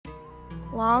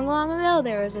Long, long ago,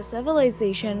 there was a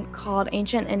civilization called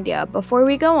Ancient India. Before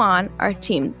we go on, our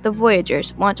team, the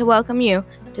Voyagers, want to welcome you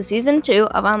to Season 2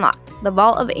 of Unlocked, the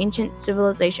Vault of Ancient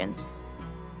Civilizations.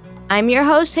 I'm your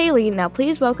host, Haley. Now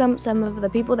please welcome some of the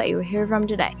people that you will hear from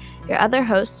today. Your other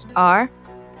hosts are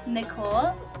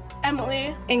Nicole,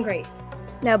 Emily, and Grace.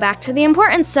 Now back to the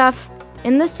important stuff.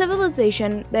 In this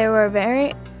civilization, there were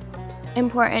very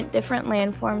important different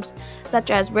landforms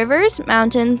such as rivers,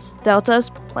 mountains, deltas,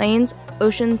 plains,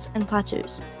 oceans, and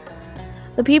plateaus.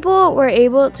 The people were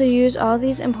able to use all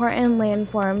these important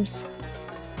landforms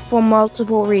for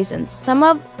multiple reasons. Some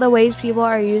of the ways people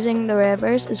are using the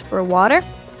rivers is for water,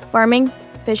 farming,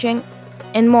 fishing,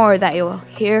 and more that you will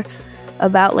hear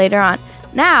about later on.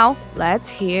 Now, let's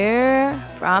hear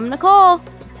from Nicole.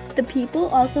 The people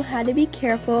also had to be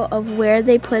careful of where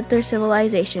they put their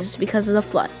civilizations because of the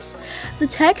floods. The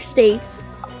text states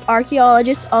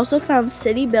archaeologists also found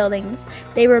city buildings.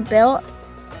 They were built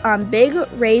on big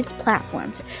raised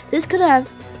platforms. This could have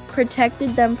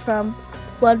protected them from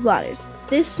floodwaters.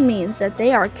 This means that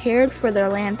they are cared for their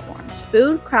landforms,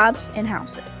 food, crops, and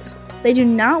houses. They do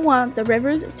not want the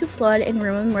rivers to flood and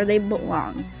ruin where they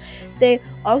belong. They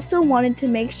also wanted to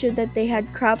make sure that they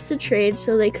had crops to trade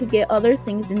so they could get other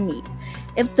things in need.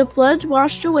 If the floods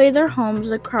washed away their homes,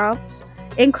 the crops,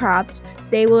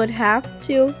 they would have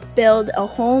to build a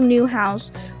whole new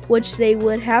house, which they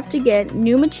would have to get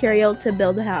new material to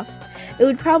build the house. It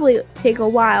would probably take a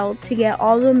while to get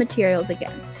all the materials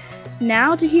again.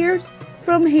 Now to hear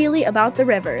from Haley about the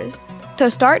rivers. To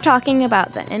start talking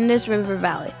about the Indus River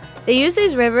Valley. They use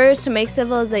these rivers to make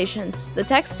civilizations. The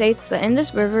text states the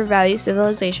Indus River Valley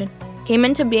civilization came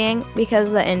into being because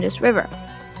of the Indus River.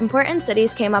 Important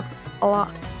cities came up a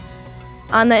lot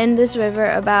on the Indus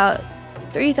River about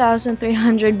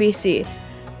 3,300 BC.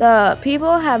 The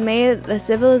people have made the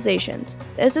civilizations.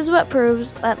 This is what proves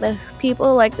that the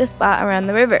people liked the spot around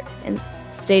the river and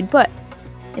stayed put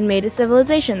and made a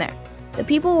civilization there. The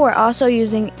people were also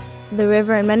using the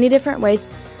river in many different ways,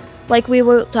 like we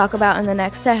will talk about in the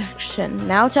next section.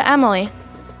 Now to Emily.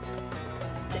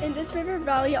 The Indus River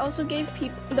Valley also gave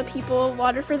the people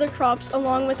water for their crops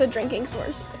along with a drinking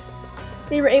source.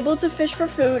 They were able to fish for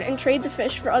food and trade the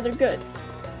fish for other goods.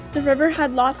 The river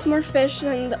had lots more fish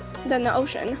than the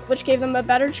ocean, which gave them a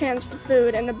better chance for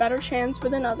food and a better chance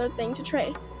with another thing to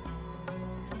trade.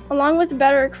 Along with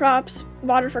better crops,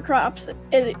 water for crops,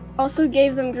 it also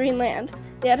gave them green land.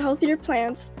 They had healthier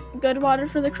plants, good water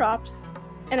for the crops,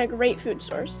 and a great food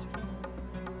source.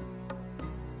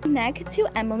 Next to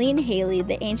Emily and Haley,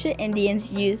 the ancient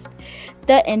Indians used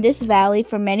the Indus Valley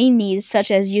for many needs, such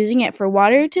as using it for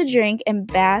water to drink and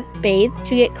bathe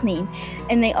to get clean,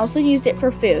 and they also used it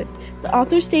for food. The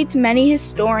author states many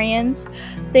historians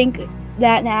think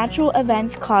that natural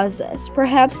events caused this.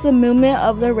 Perhaps the movement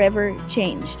of the river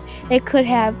changed. It could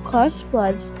have caused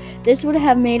floods. This would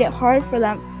have made it hard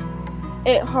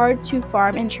to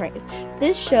farm and trade.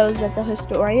 This shows that the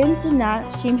historians did not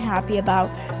seem happy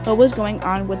about what was going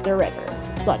on with the river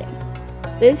flooding.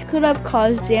 This could have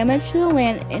caused damage to the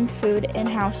land and food and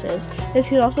houses. This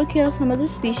could also kill some of the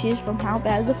species from how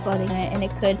bad the flooding is, and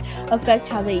it could affect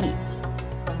how they eat.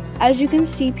 As you can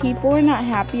see, people were not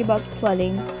happy about the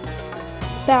flooding.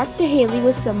 Back to Haley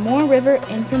with some more river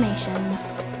information.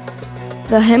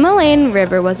 The Himalayan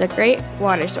River was a great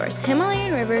water source.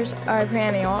 Himalayan rivers are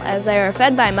perennial as they are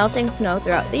fed by melting snow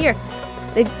throughout the year.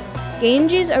 The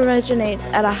Ganges originates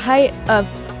at a height of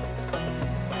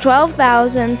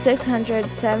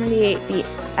 12,678 feet.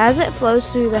 As it flows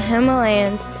through the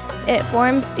Himalayas, it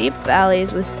forms steep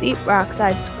valleys with steep rock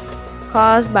sides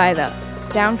caused by the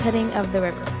downcutting of the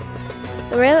river.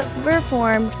 The river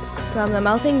formed from the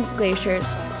melting glaciers.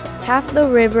 Half the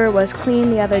river was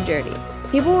clean, the other dirty.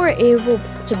 People were able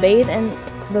to bathe in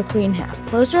the clean half.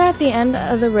 Closer at the end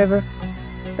of the river,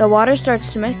 the water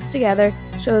starts to mix together,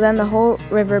 so then the whole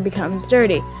river becomes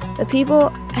dirty. The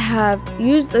people have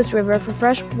used this river for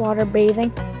fresh water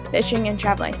bathing, fishing, and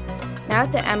traveling. Now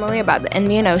to Emily about the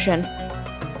Indian Ocean.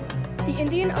 The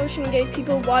Indian Ocean gave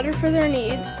people water for their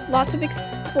needs, lots of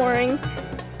exploring,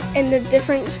 and the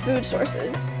different food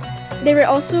sources. They were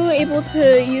also able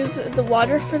to use the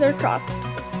water for their crops.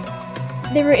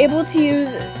 They were able to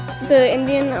use the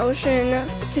Indian Ocean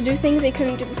to do things they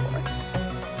couldn't do before.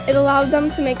 It allowed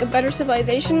them to make a better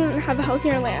civilization and have a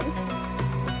healthier land.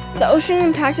 The ocean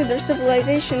impacted their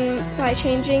civilization by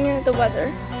changing the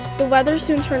weather. The weather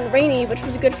soon turned rainy, which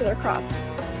was good for their crops.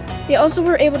 They also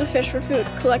were able to fish for food.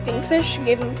 Collecting fish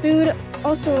gave them food,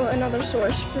 also another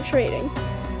source for trading.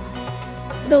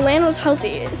 The land was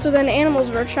healthy, so then animals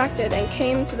were attracted and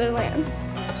came to their land.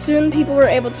 Soon people were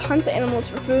able to hunt the animals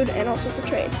for food and also for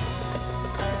trade.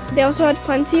 They also had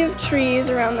plenty of trees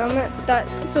around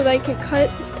them so they could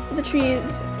cut the trees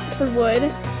for wood.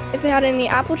 If they had any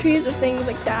apple trees or things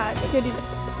like that,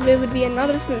 it would be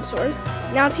another food source.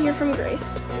 Now to hear from Grace.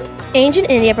 Ancient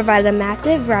India provided a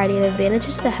massive variety of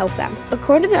advantages to help them.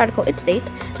 According to the article, it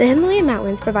states, the Himalayan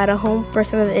mountains provide a home for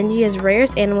some of India's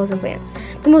rarest animals and plants.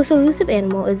 The most elusive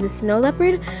animal is the snow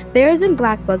leopard. Bears and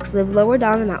black bucks live lower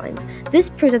down the mountains. This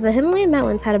proves that the Himalayan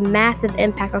mountains had a massive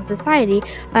impact on society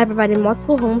by providing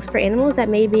multiple homes for animals that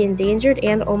may be endangered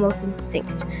and almost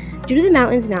extinct. Due to the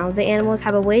mountains now, the animals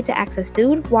have a way to access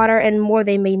food, water, and more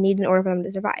they may need in order for them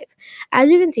to survive. As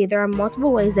you can see, there are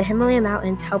multiple ways the Himalayan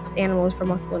mountains help animals for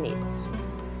multiple needs.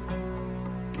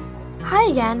 Hi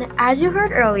again. As you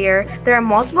heard earlier, there are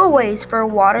multiple ways for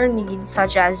water needs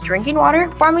such as drinking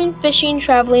water, farming, fishing,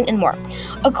 traveling, and more.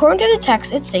 According to the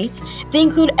text, it states, they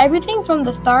include everything from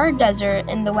the Thar Desert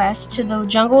in the west to the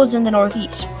jungles in the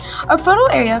northeast. A fertile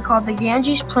area called the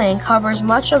Ganges Plain covers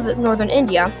much of northern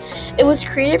India. It was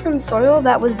created from soil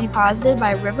that was deposited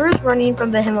by rivers running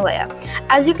from the Himalaya.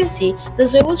 As you can see, the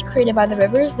soil was created by the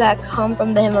rivers that come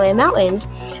from the Himalayan mountains.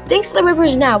 Thanks to the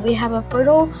rivers now, we have a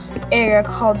fertile area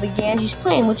called the Ganges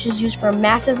Plain, which is used for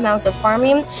massive amounts of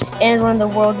farming and is one of the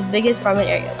world's biggest farming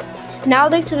areas. Now,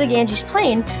 thanks to the Ganges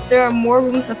Plain, there are more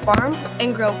rooms to farm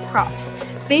and grow crops.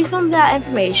 Based on that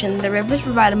information, the rivers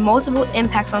provide multiple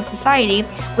impacts on society,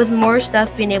 with more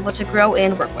stuff being able to grow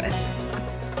and work with.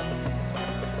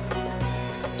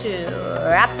 To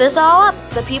wrap this all up,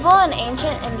 the people in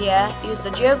ancient India used the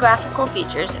geographical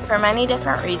features for many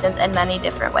different reasons in many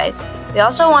different ways. We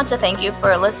also want to thank you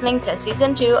for listening to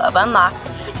Season 2 of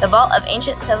Unlocked, the Vault of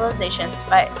Ancient Civilizations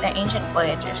by the Ancient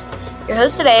Voyagers. Your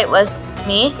host today was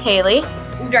me, Haley.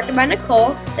 Directed by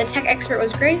Nicole, the tech expert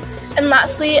was Grace. And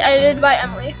lastly, edited by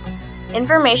Emily.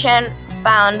 Information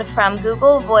found from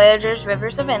Google Voyagers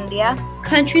Rivers of India,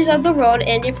 Countries of the World,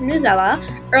 India from New Zealand,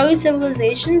 Early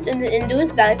Civilizations in the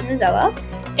Indus Valley from New Zealand,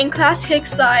 and Class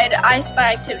Hicks Side I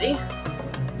Spy Activity.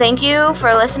 Thank you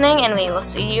for listening, and we will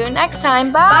see you next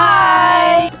time.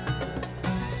 Bye!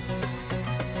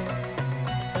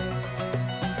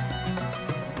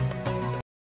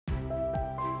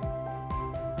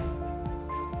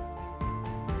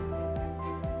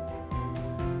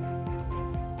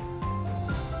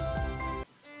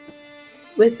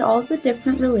 With all the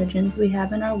different religions we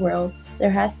have in our world, there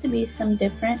has to be some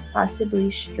different, possibly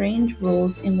strange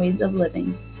rules and ways of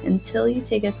living, until you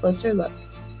take a closer look.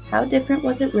 How different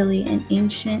was it really in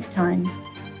ancient times?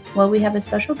 Well, we have a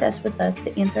special guest with us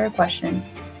to answer our questions.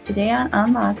 Today on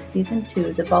Unlocked Season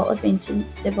 2, The Vault of Ancient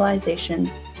Civilizations,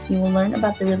 you will learn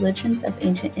about the religions of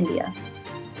ancient India.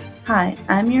 Hi,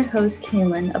 I'm your host,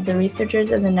 Kaylin, of the Researchers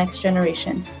of the Next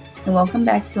Generation, and welcome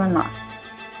back to Unlocked.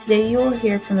 Today you will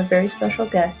hear from a very special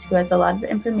guest who has a lot of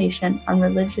information on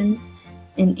religions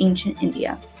in ancient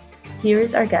India. Here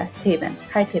is our guest, Taven.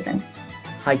 Hi, Taven.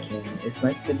 Hi, Kaylin. It's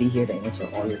nice to be here to answer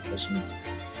all your questions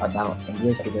about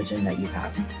India's religion that you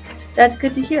have. That's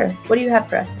good to hear. What do you have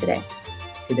for us today?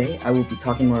 Today, I will be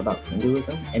talking more about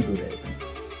Hinduism and Buddhism.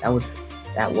 That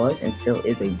was and still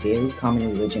is a very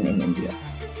common religion in India.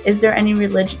 Is there any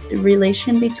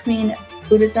relation between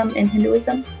Buddhism and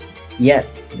Hinduism?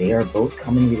 Yes, they are both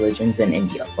common religions in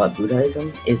India, but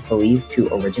Buddhism is believed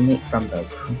to originate from the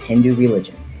Hindu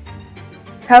religion.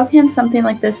 How can something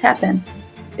like this happen?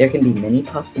 There can be many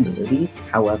possibilities.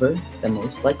 However, the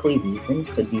most likely reason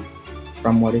could be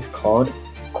from what is called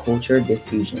culture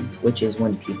diffusion, which is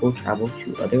when people travel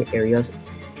to other areas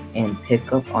and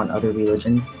pick up on other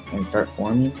religions and start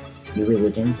forming new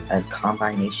religions as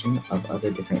combination of other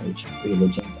different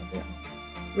religions of their own.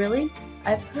 Really?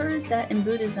 I've heard that in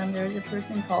Buddhism there is a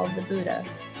person called the Buddha.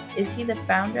 Is he the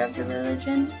founder of the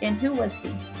religion? And who was he?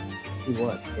 He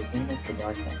was. His name was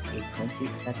Siddhartha, a prince who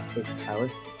kept his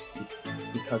palace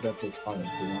because of his father,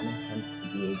 who wanted him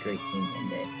to be a great king one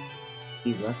day.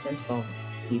 He left and saw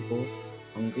people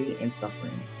hungry and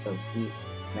suffering, so he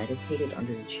meditated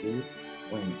under a tree.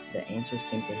 When the answers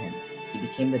came to him, he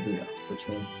became the Buddha, which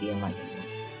means the enlightened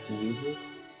one. He uses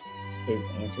his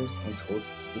answers and told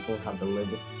people how to live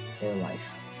their life.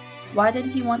 Why did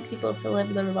he want people to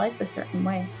live their life a certain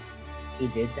way? He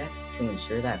did that to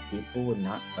ensure that people would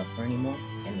not suffer anymore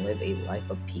and live a life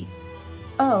of peace.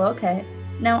 Oh, okay.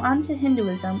 Now on to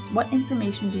Hinduism. What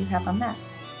information do you have on that?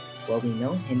 Well, we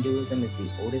know Hinduism is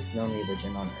the oldest known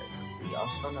religion on earth. We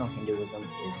also know Hinduism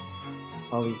is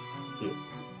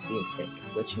polytheistic,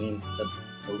 which means the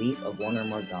belief of one or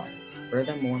more gods.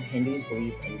 Furthermore, Hindus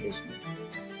believe in Vishnu.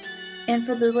 And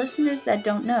for the listeners that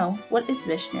don't know, what is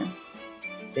Vishnu?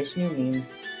 Vishnu means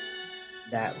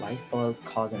that life follows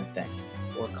cause and effect,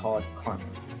 or called karma.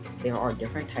 There are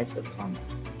different types of karma.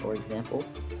 For example,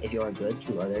 if you are good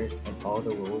to others and follow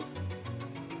the rules,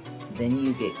 then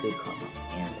you get good karma,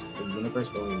 and the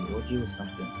universe will reward you with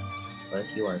something. But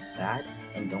if you are bad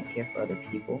and don't care for other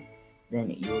people, then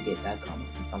you will get bad karma,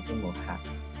 and something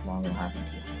wrong will happen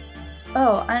to you.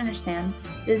 Oh, I understand.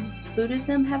 Does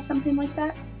Buddhism have something like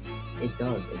that? It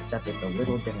does, except it's a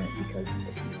little different because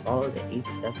if you follow the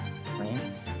 8-step plan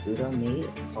Buddha made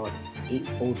called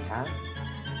Eightfold Path,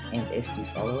 and if you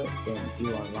follow it, then you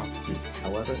will unlock peace.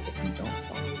 However, if you don't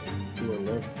follow it, you will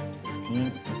live with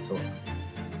pain and sorrow.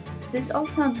 This all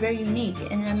sounds very unique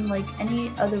and unlike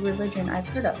any other religion I've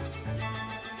heard of.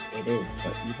 It is,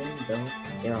 but even though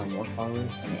there are more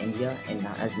followers in India and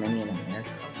not as many in America,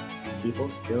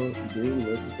 people still do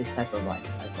live with this type of life.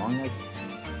 As long as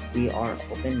we are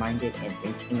open-minded and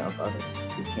thinking of others,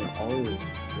 we can all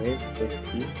live with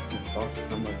peace and solve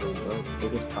some of the world's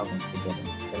biggest problems together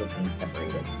instead of being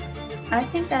separated. I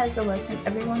think that is a lesson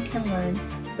everyone can learn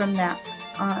from that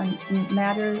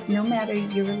no matter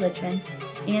your religion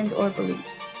and or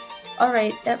beliefs.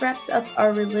 Alright, that wraps up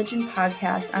our religion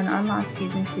podcast on Unlocked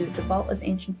Season 2, The Vault of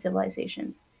Ancient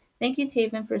Civilizations. Thank you,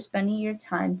 Taven, for spending your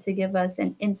time to give us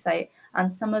an insight on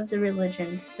some of the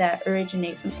religions that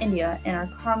originate from India and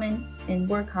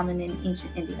were common in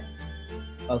ancient India.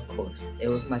 Of course, it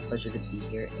was my pleasure to be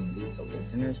here and leave the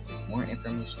listeners with more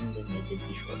information than they did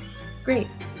before. Great,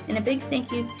 and a big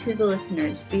thank you to the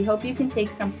listeners. We hope you can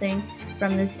take something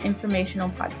from this informational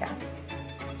podcast.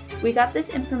 We got this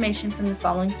information from the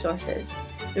following sources: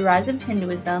 The Rise of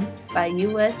Hinduism by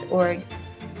US Org.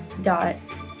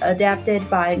 Adapted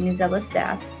by Newsella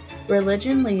staff.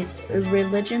 Religion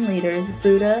Leaders,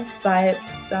 Buddha by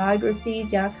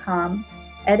Biography.com.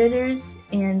 Editors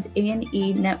and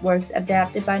A&E Networks,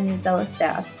 adapted by Newsella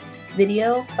staff.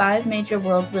 Video, 5 Major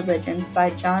World Religions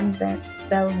by John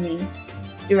Bellamy.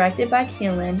 Directed by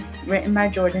Kaylin. Written by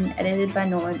Jordan. Edited by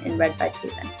Nolan. And read by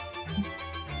Taven.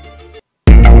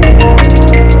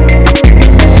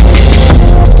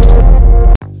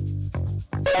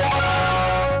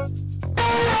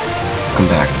 Welcome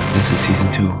back. This is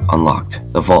Season 2, Unlocked,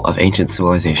 The Vault of Ancient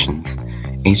Civilizations.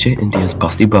 Ancient India's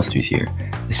Busty Busters here.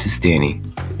 This is Danny,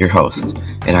 your host,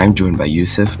 and I'm joined by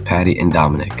Yusuf, Patty, and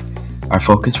Dominic. Our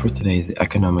focus for today is the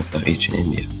economics of ancient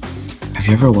India. Have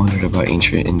you ever wondered about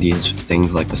ancient India's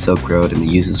things like the Silk Road and the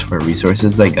uses for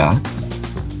resources they got?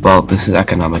 Well, this is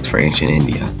economics for ancient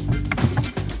India.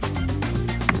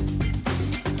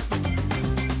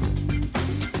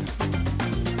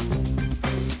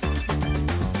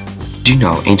 Did you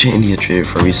know ancient India traded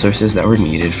for resources that were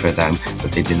needed for them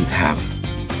that they didn't have?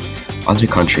 Other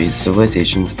countries,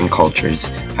 civilizations, and cultures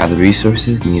had the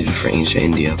resources needed for ancient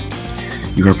India.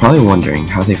 You were probably wondering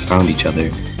how they found each other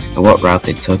and what route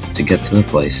they took to get to the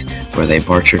place where they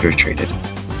bartered or traded.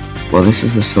 Well, this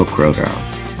is the Silk Road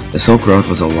route. The Silk Road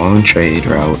was a long trade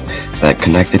route that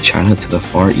connected China to the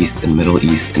Far East and Middle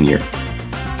East and Europe.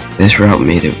 This route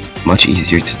made it much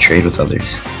easier to trade with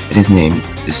others. It is named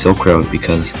the Silk Road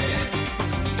because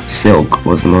silk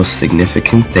was the most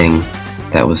significant thing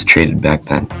that was traded back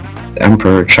then. The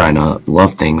Emperor of China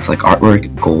loved things like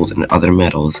artwork, gold, and other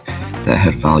metals that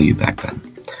had value back then.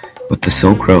 With the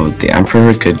Silk Road, the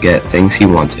Emperor could get things he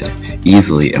wanted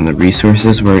easily and the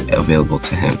resources were available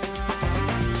to him.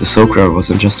 The Silk Road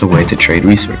wasn't just a way to trade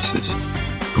resources.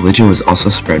 Religion was also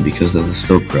spread because of the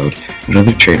Silk Road and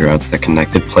other trade routes that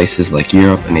connected places like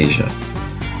Europe and Asia.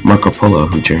 Marco Polo,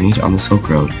 who journeyed on the Silk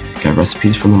Road, got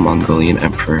recipes from the Mongolian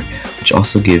Emperor, which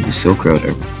also gave the Silk Road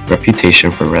a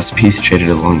reputation for recipes traded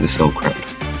along the Silk Road.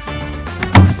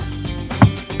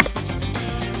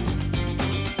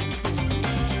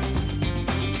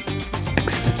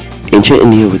 Next, ancient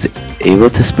India was able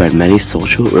to spread many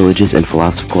social, religious, and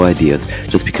philosophical ideas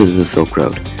just because of the Silk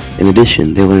Road. In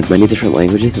addition, they learned many different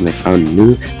languages and they found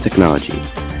new technology.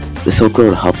 The Silk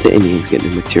Road helped the Indians get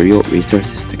new material,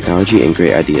 resources, technology, and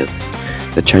great ideas.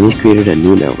 The Chinese created a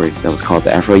new network that was called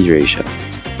the Afro-Eurasia.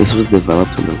 This was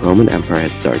developed when the Roman Empire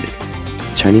had started.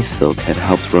 The Chinese silk had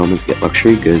helped Romans get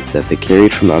luxury goods that they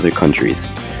carried from other countries.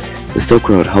 The Silk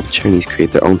Road helped Chinese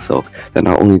create their own silk that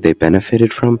not only they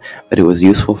benefited from, but it was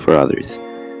useful for others.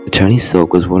 The Chinese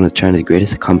silk was one of China's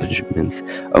greatest accomplishments,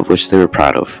 of which they were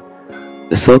proud of.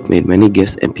 The silk made many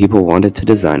gifts and people wanted to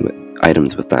design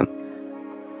items with them.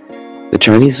 The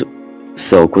Chinese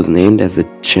silk was named as the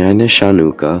China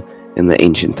Shanuka in the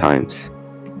ancient times.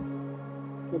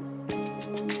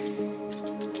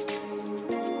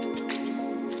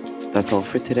 That's all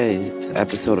for today's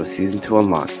episode of Season 2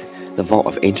 Unlocked, The Vault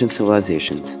of Ancient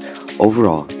Civilizations.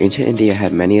 Overall, ancient India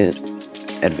had many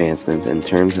advancements in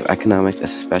terms of economics,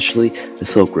 especially the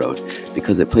Silk Road,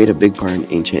 because it played a big part in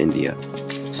ancient India.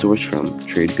 Sourced from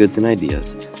Trade Goods and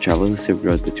Ideas, Travel the Silk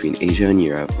Road Between Asia and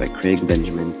Europe by Craig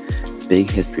Benjamin, Big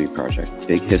History Project,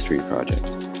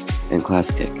 and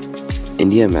Class Kick,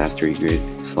 India Mastery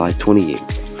Grid, Slide 28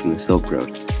 from the Silk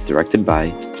Road, directed by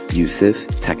Yusuf,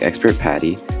 tech expert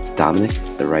Patty, Dominic,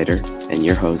 the writer, and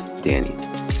your host, Danny,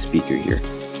 speaker here.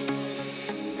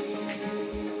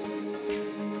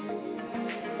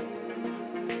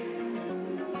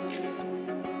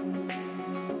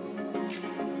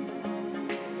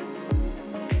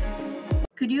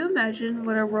 Could you imagine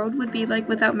what our world would be like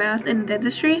without math and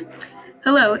dentistry?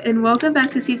 Hello, and welcome back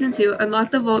to Season 2,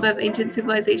 Unlock the Vault of Ancient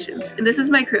Civilizations, and this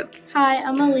is my crew. Hi,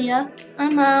 I'm Aaliyah.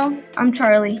 I'm Miles. I'm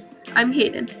Charlie. I'm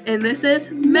Hayden, and this is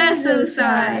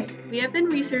Mesosci. We have been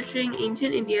researching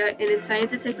ancient India and its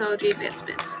science and technology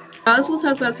advancements. Miles will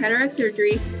talk about cataract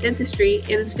surgery, dentistry,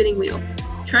 and the spinning wheel.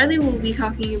 Charlie will be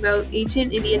talking about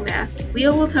ancient Indian math.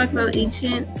 Leo will talk about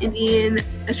ancient Indian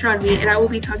astronomy, and I will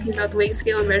be talking about the weighing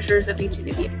scale and measures of ancient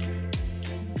India.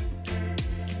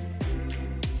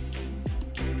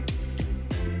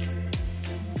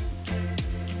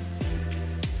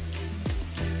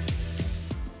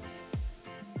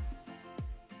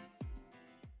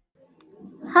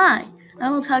 Hi, I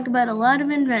will talk about a lot of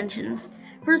inventions.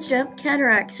 First up,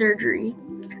 cataract surgery.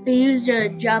 They used a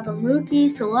Japamukhi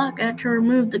Salaka to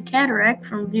remove the cataract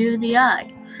from view of the eye.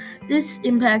 This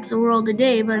impacts the world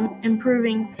today by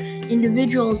improving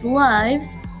individuals' lives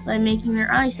by making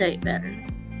their eyesight better.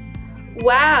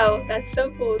 Wow, that's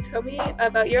so cool. Tell me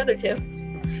about your other two.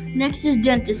 Next is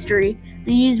dentistry.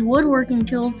 They use woodworking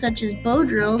tools such as bow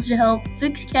drills to help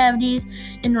fix cavities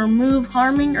and remove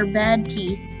harming or bad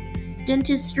teeth.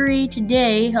 Dentistry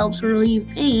today helps relieve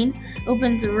pain,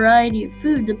 opens a variety of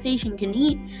food the patient can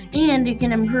eat, and it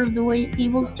can improve the way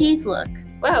people's teeth look.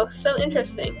 Wow, so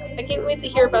interesting. I can't wait to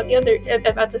hear about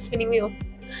the spinning wheel.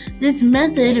 This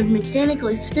method of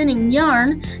mechanically spinning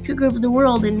yarn took over the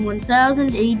world in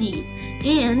 1000 AD.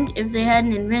 And if they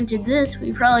hadn't invented this,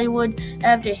 we probably would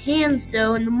have to hand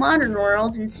sew in the modern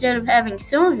world instead of having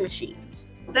sewing machines.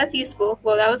 That's useful.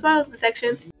 Well, that was Miles'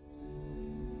 section.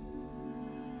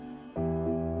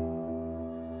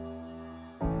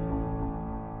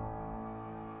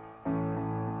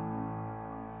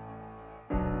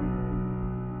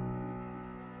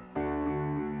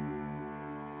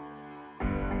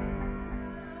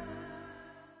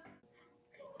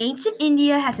 Ancient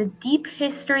India has a deep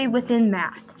history within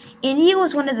math. India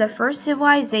was one of the first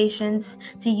civilizations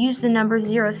to use the number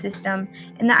zero system,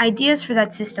 and the ideas for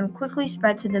that system quickly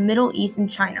spread to the Middle East and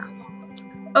China.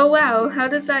 Oh wow, how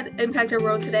does that impact our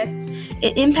world today?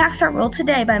 It impacts our world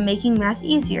today by making math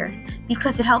easier,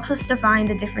 because it helps us define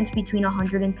the difference between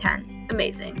 100 and 10.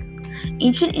 Amazing.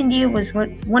 Ancient India was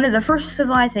one of the first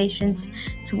civilizations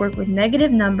to work with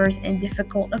negative numbers and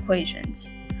difficult equations.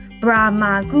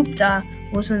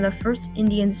 Brahmagupta was one of the first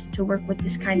Indians to work with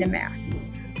this kind of math.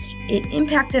 It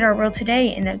impacted our world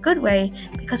today in a good way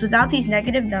because without these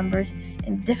negative numbers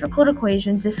and difficult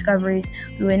equations discoveries,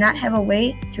 we would not have a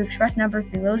way to express numbers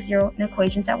below zero in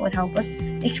equations that would help us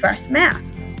express math.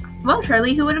 Well,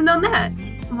 Charlie, who would have known that?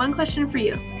 One question for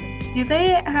you. Do they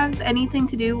have anything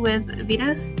to do with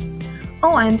Vedas?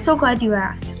 Oh, I am so glad you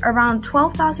asked. Around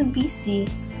 12,000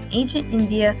 BC, ancient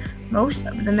India, most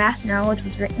of the math knowledge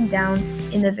was written down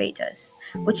in the Vedas,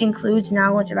 which includes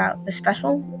knowledge about the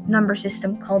special number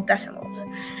system called decimals.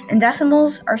 And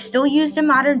decimals are still used in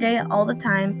modern day all the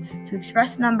time to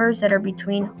express numbers that are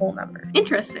between whole numbers.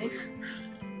 Interesting.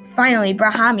 Finally,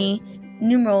 Brahmi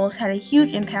numerals had a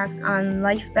huge impact on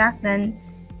life back then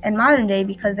and modern day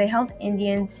because they helped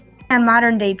Indians and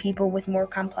modern day people with more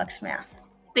complex math.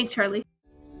 Thanks, Charlie.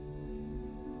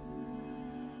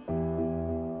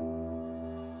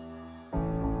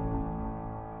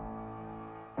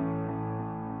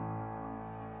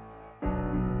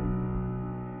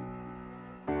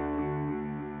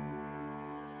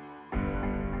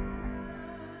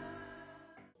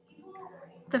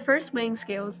 The first weighing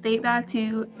scales date back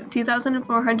to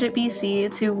 2400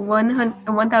 BC to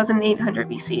 1800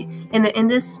 BC in the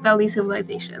Indus Valley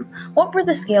Civilization. What were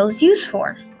the scales used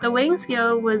for? The weighing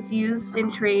scale was used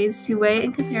in trades to weigh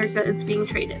and compare goods being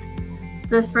traded.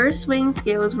 The first weighing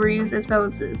scales were used as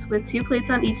balances, with 2 plates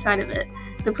on each side of it.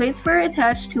 The plates were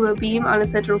attached to a beam on a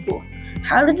central pole.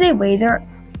 How did they weigh the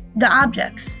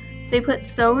objects? They put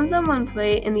stones on one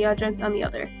plate and the object on the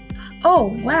other.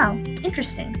 Oh, wow.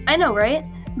 Interesting. I know, right?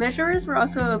 Measurers were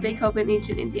also a big help in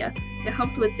ancient India. It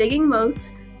helped with digging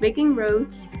moats, making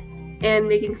roads, and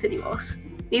making city walls.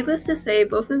 Needless to say,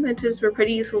 both inventions were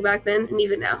pretty useful back then and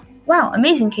even now. Wow,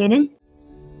 amazing, Caden.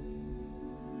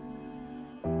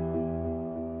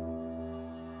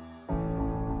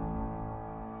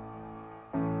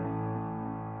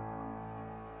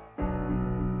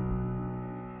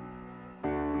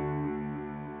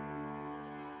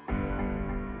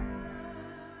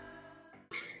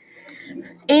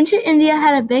 Ancient India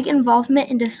had a big involvement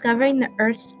in discovering the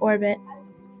Earth's orbit.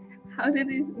 How did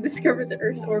they discover the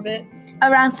Earth's orbit?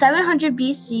 Around 700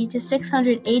 BC to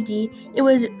 600 AD, it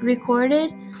was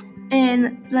recorded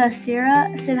in the Sira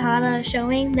Siddhanta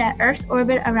showing that Earth's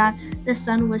orbit around the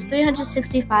Sun was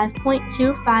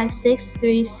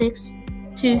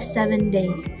 365.2563627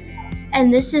 days.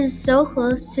 And this is so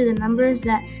close to the numbers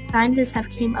that scientists have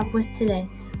came up with today,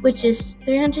 which is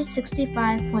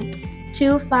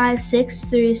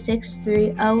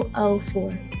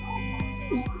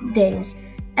 365.256363004 days.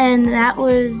 And that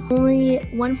was only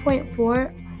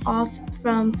 1.4 off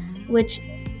from which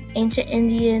ancient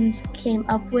Indians came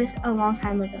up with a long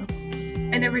time ago.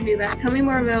 I never knew that. Tell me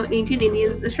more about ancient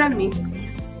Indians' astronomy.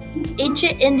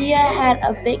 Ancient India had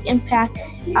a big impact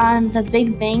on the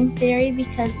Big Bang Theory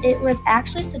because it was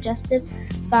actually suggested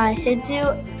by Hindu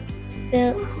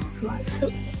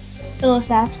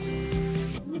philosophers.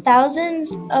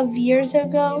 Thousands of years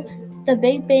ago, the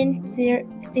Big Bang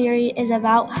Theory is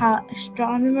about how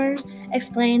astronomers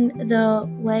explain the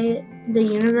way the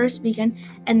universe began,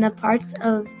 and the parts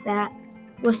of that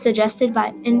was suggested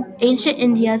by ancient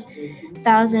India's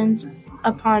thousands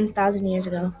upon thousand years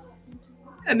ago.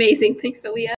 Amazing. Thanks,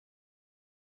 Aaliyah.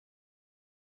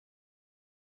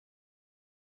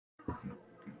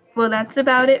 Well, that's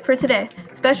about it for today.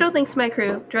 Special thanks to my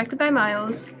crew, directed by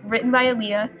Miles, written by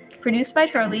Aaliyah, produced by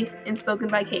Charlie, and spoken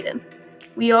by Caden.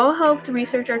 We all helped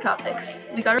research our topics.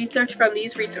 We got research from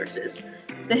these resources: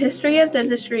 the history of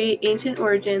dentistry, ancient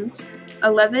origins,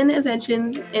 11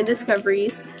 inventions and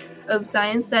discoveries of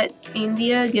science that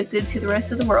India gifted to the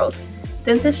rest of the world,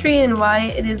 dentistry and why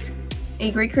it is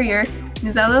a great career,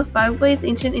 Nuzala, 5 ways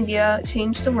ancient India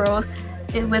changed the world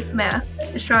with math,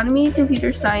 astronomy,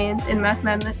 computer science, and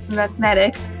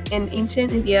mathematics in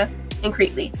ancient India, and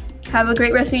Kritli. Have a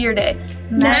great rest of your day.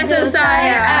 Mesosci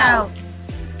out!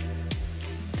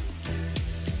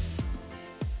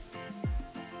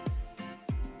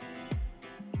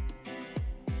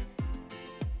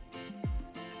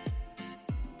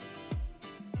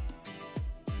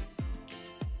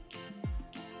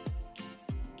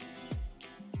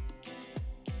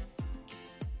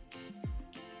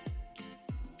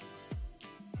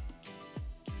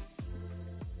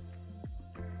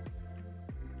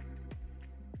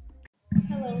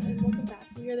 Hello and welcome back.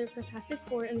 We are the Fantastic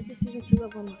Four, and this is season 2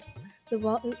 of Online, The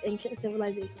World in Ancient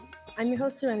Civilizations. I'm your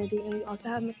host, Serenity, and we also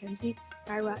have Mackenzie,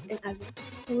 Kyra, and Evan.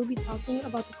 And we'll be talking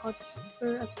about the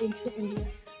culture of ancient India.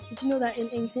 Did you know that in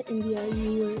ancient India,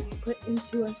 you were put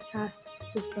into a caste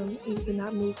system and you could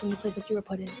not move from the place that you were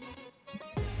put in?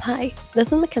 Hi,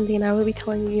 this is Mackenzie, and I will be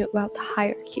telling you about the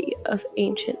hierarchy of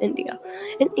ancient India.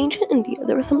 In ancient India,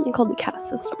 there was something called the caste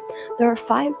system. There are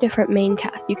 5 different main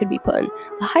castes you could be put in.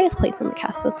 The highest place in the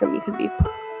caste system you could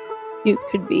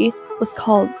be was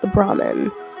called the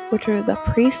Brahmin, which are the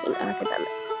priest and academic.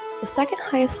 The second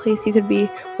highest place you could be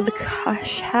was the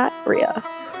Kshatriya,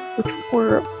 which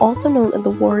were also known as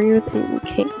the warriors and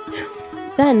king.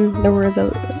 Then there were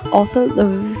also the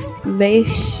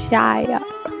Vaishya,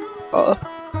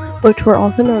 which were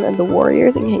also known as the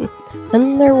warriors and king.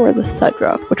 Then there were the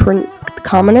Sudra, which were the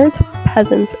commoners,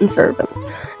 peasants, and servants.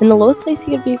 And the lowest place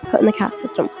you could be put in the caste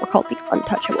system were called the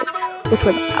untouchables, which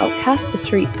were the outcasts, the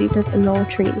street sweepers, and the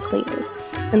latrine cleaners.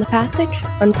 In the passage,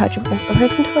 Untouchables, the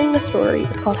person telling the story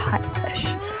is called Hirish.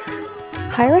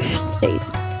 Hirish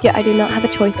states, "Yet I do not have a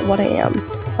choice of what I am."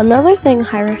 Another thing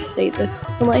Hirish states is,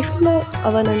 the life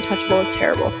of an untouchable is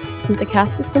terrible. Since the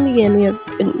caste system began, we have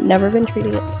never been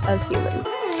treated as humans.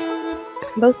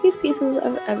 Both these pieces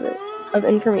of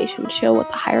information show what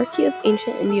the hierarchy of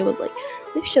ancient India was like.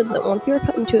 This showed that once you were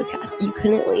put into a caste, you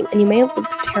couldn't leave, and you may have lived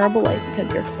a terrible life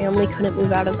because your family couldn't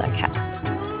move out of that caste.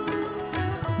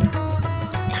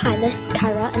 Hi, this is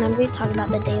Kyra, and I'm going to talk about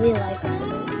the daily life of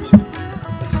civilizations.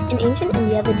 In ancient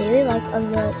India, the daily life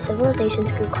of the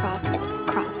civilizations grew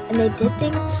crops, and they did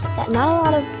things that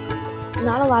not a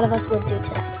lot of us would do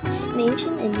today. In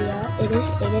ancient India, it is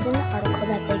stated in the article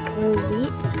that they grew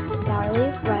wheat,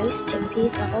 barley, rice,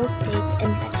 chickpeas, lentils, dates,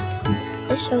 and veggies.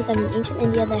 This shows that in ancient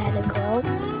India they had to grow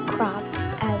crop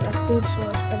as a food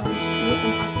source for them to eat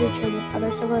and possibly trade with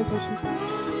other civilizations.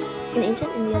 In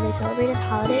ancient India, they celebrated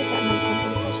holidays that meant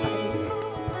something special every year.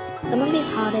 Some of these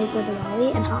holidays were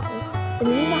Diwali and Holi. The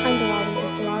meaning behind Diwali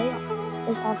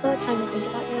is also a time to think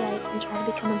about your life and try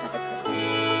to become a better person.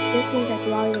 This means that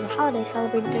Diwali is a holiday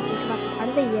celebrated to think about the part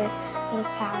of the year that has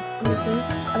passed and to think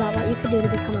about what you could do to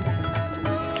become a better person.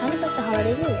 Kind of like the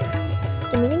holiday New Year's.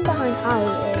 The meaning behind Holi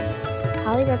is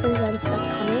Holi represents the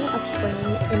coming of spring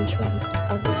and triumph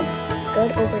of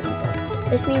good over evil.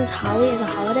 This means Holi is a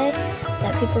holiday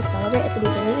that people celebrate at the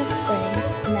beginning of spring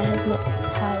and that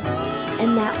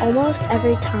and that almost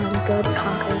every time good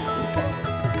conquers evil.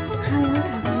 Hi, I'm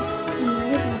Evan, and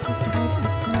I was watching today's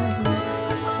episode of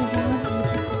The Vale of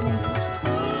Ancient Civilization.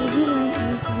 Did you learn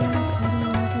anything exciting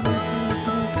or information in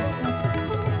today's episode?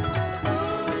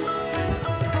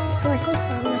 Sources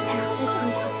from the passage on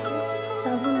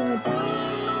Sullivan Lord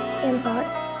and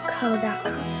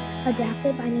BartCo.com.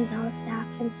 Adapted by Newsella staff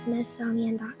and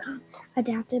Smithsonian.com.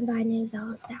 Adapted by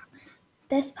Newsella staff.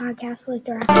 This podcast was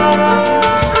directed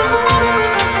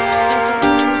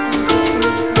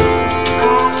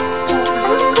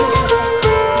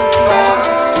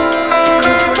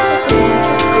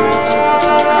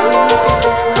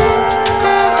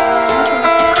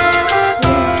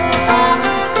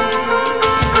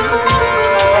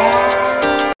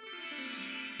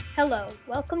Hello,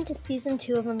 welcome to Season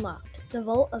 2 of Unlocked, the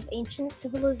Vault of Ancient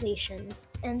Civilizations,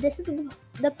 and this is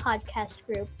the podcast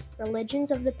group,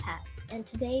 Religions of the Past, and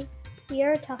today we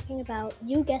are talking about,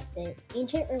 you guessed it,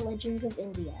 ancient religions of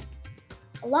India.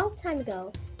 A long time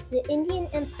ago, the Indian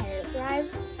Empire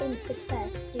thrived in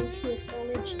success due to its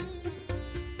religions.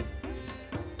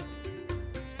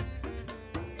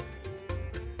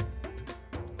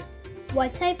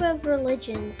 What type of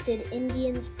religions did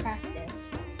Indians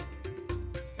practice?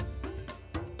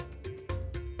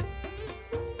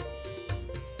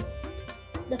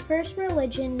 The first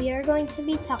religion we are going to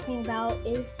be talking about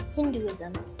is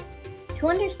Hinduism. To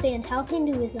understand how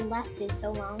Hinduism lasted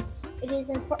so long, it is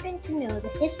important to know the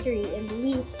history and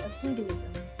beliefs of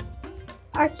Hinduism.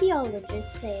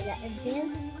 Archaeologists say that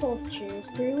advanced cultures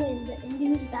grew in the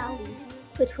Indus Valley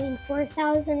between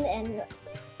 4000 and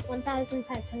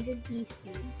 1500 BC.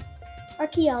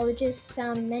 Archaeologists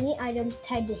found many items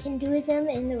tied to Hinduism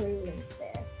in the ruins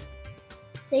there.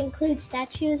 They include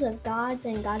statues of gods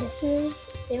and goddesses.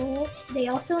 They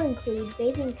also include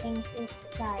bathing tanks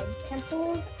inside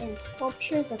temples and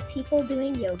sculptures of people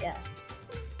doing yoga.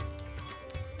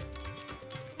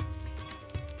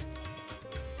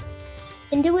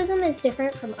 Hinduism is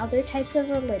different from other types of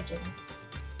religion.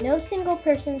 No single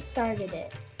person started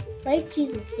it, like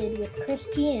Jesus did with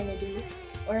Christianity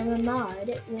or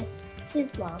Muhammad with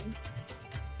Islam.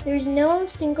 There's no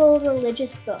single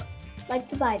religious book, like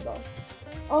the Bible.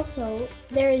 Also,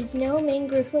 there is no main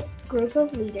group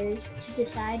of leaders to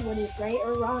decide what is right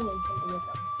or wrong in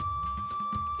Hinduism.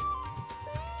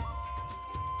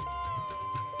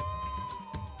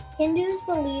 Hindus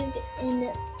believed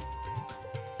in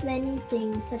many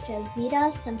things such as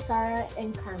Vedas, samsara,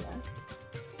 and karma.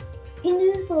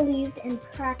 Hindus believed and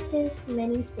practiced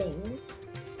many things,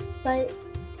 but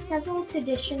several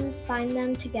traditions bind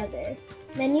them together.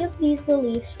 Many of these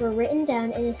beliefs were written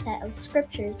down in a set of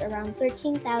scriptures around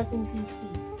 13,000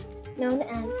 BC, known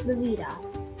as the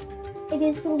Vedas. It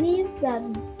is believed that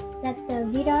the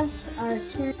Vedas are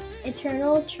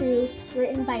eternal truths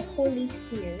written by holy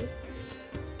seers.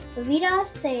 The Vedas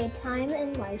say time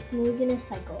and life move in a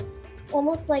cycle,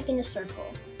 almost like in a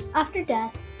circle. After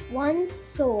death, one's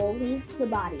soul leaves the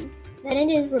body, then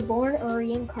it is reborn or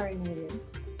reincarnated.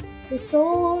 The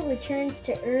soul returns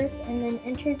to earth and then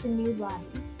enters a new body.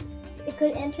 It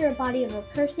could enter a body of a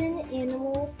person,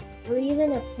 animal, or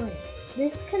even a plant.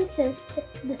 This consists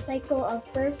the cycle of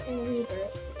birth and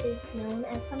rebirth is known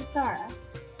as samsara.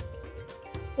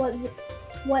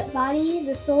 What body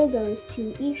the soul goes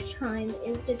to each time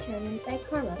is determined by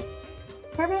karma.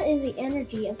 Karma is the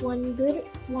energy of one's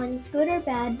good or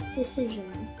bad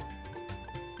decisions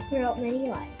throughout many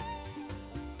lives.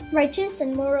 Righteous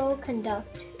and moral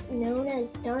conduct, known as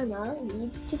dharma,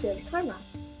 leads to good karma.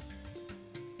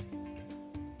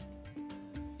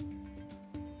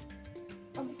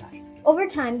 Over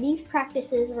time, these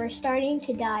practices were starting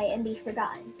to die and be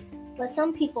forgotten, but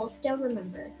some people still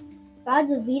remember.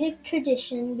 Gods of Vedic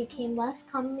tradition became less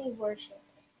commonly worshipped,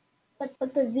 but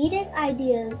the Vedic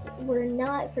ideas were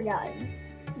not forgotten.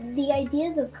 The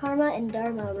ideas of karma and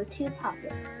dharma were too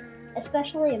popular,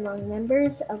 especially among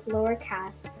members of lower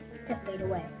castes, to fade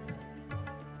away.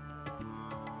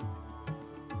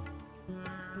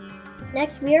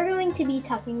 Next, we are going to be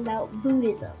talking about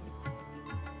Buddhism.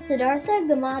 Siddhartha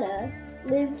Gautama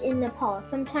lived in Nepal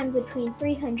sometime between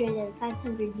 300 and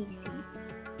 500 BC,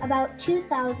 about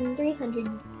 2,300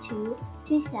 to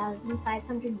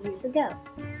 2,500 years ago.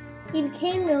 He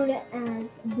became known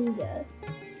as Buddha.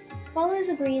 Scholars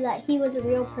agree that he was a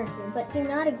real person, but do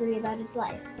not agree about his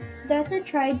life. Siddhartha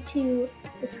tried to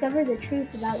discover the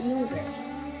truth about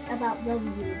the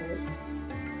universe.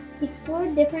 He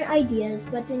explored different ideas,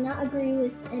 but did not agree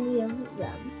with any of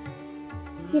them.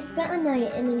 He spent a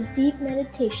night in deep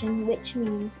meditation, which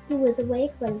means he was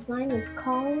awake, but his mind was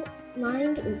calm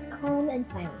and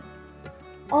silent.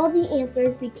 All the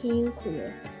answers became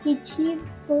clear. He achieved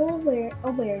full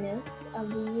awareness of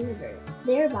the universe,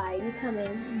 thereby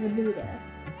becoming the Buddha.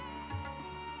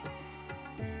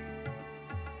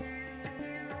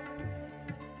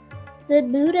 The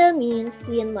Buddha means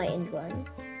the enlightened one.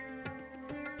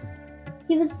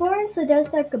 He was born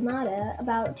Siddhartha Gautama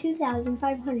about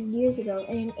 2,500 years ago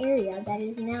in an area that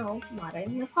is now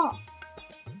modern Nepal.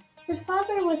 His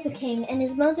father was a king and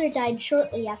his mother died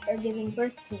shortly after giving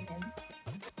birth to him.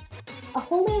 A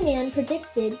holy man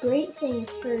predicted great things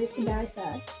for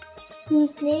Siddhartha,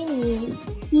 whose name means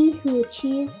he who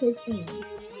achieves his aim.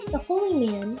 The holy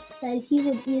man said he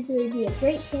would either be a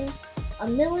great king, a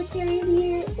military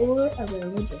leader, or a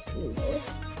religious leader.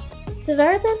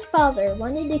 Siddhartha's father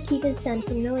wanted to keep his son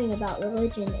from knowing about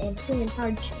religion and human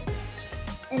hardship,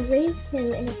 and raised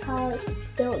him in a palace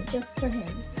built just for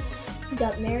him. He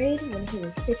got married when he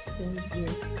was 16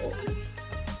 years old.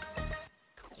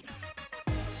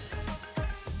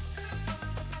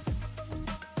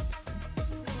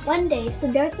 One day,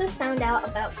 Siddhartha found out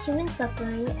about human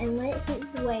suffering and went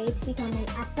his way to become an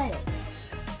ascetic.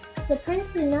 The prince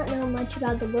did not know much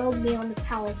about the world beyond the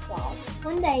palace walls.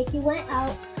 One day, he went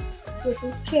out with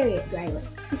his chariot driver.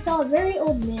 He saw a very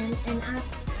old man and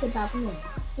asked about the man.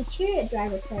 The chariot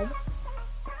driver said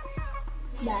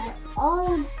that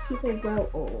all people grow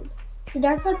old.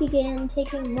 Siddhartha began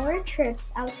taking more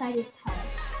trips outside his palace.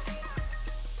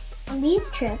 On these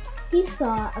trips, he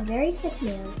saw a very sick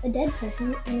man, a dead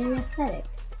person, and an ascetic.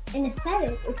 An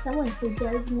ascetic is someone who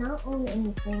does not own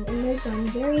anything and lives on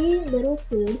very little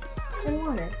food and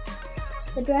water.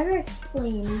 The driver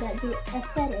explained that the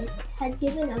ascetic had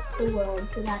given up the world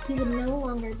so that he would no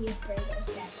longer be afraid of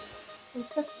death and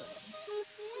suffering.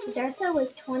 Siddhartha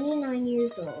was 29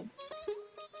 years old,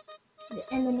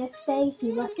 and the next day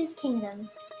he left his kingdom,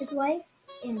 his wife,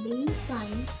 and baby son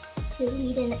to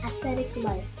lead an ascetic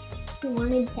life. He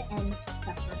wanted to end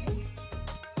suffering.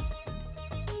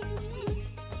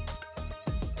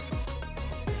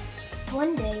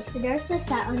 One day, Siddhartha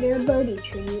sat under a Bodhi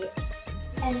tree,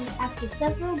 and after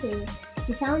several days,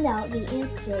 he found out the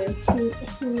answer to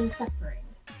human suffering.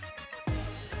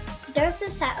 Siddhartha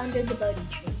sat under the Bodhi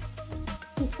tree.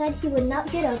 He said he would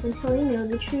not get up until he knew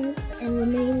the truth and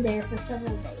remained there for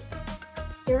several days.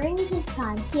 During his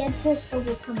time, he had to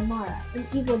overcome Mara, an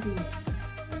evil demon.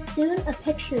 Soon, a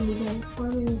picture began to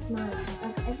form in his mind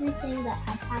of everything that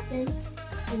had happened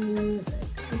in the universe,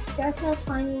 and Siddhartha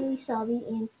finally saw the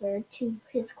answer to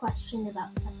his question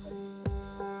about suffering.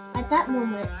 At that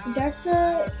moment,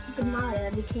 Siddhartha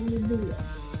Gautama became the Buddha.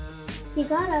 He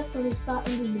got up from his spot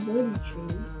under the Bodhi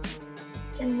tree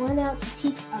and went out to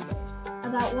teach others.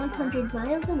 About 100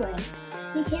 miles away,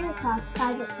 he came across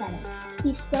 5 ascetics.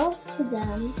 He spoke to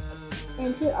them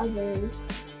and to others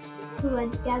who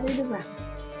had gathered around.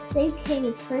 They became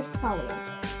his first followers.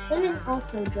 Women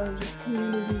also joined his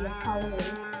community of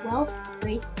followers. Wealth,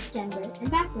 race, gender, and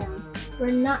background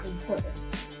were not important.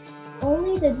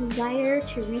 Only the desire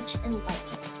to reach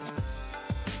enlightenment.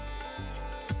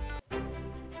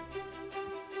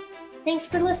 Thanks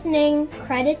for listening.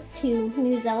 Credits to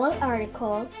Newsella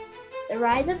articles, The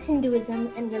Rise of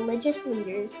Hinduism and Religious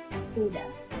Leaders, Buddha.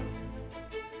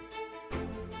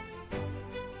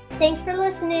 Thanks for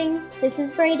listening. This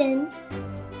is Brayden.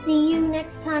 See you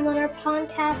next time on our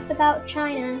podcast about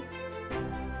China.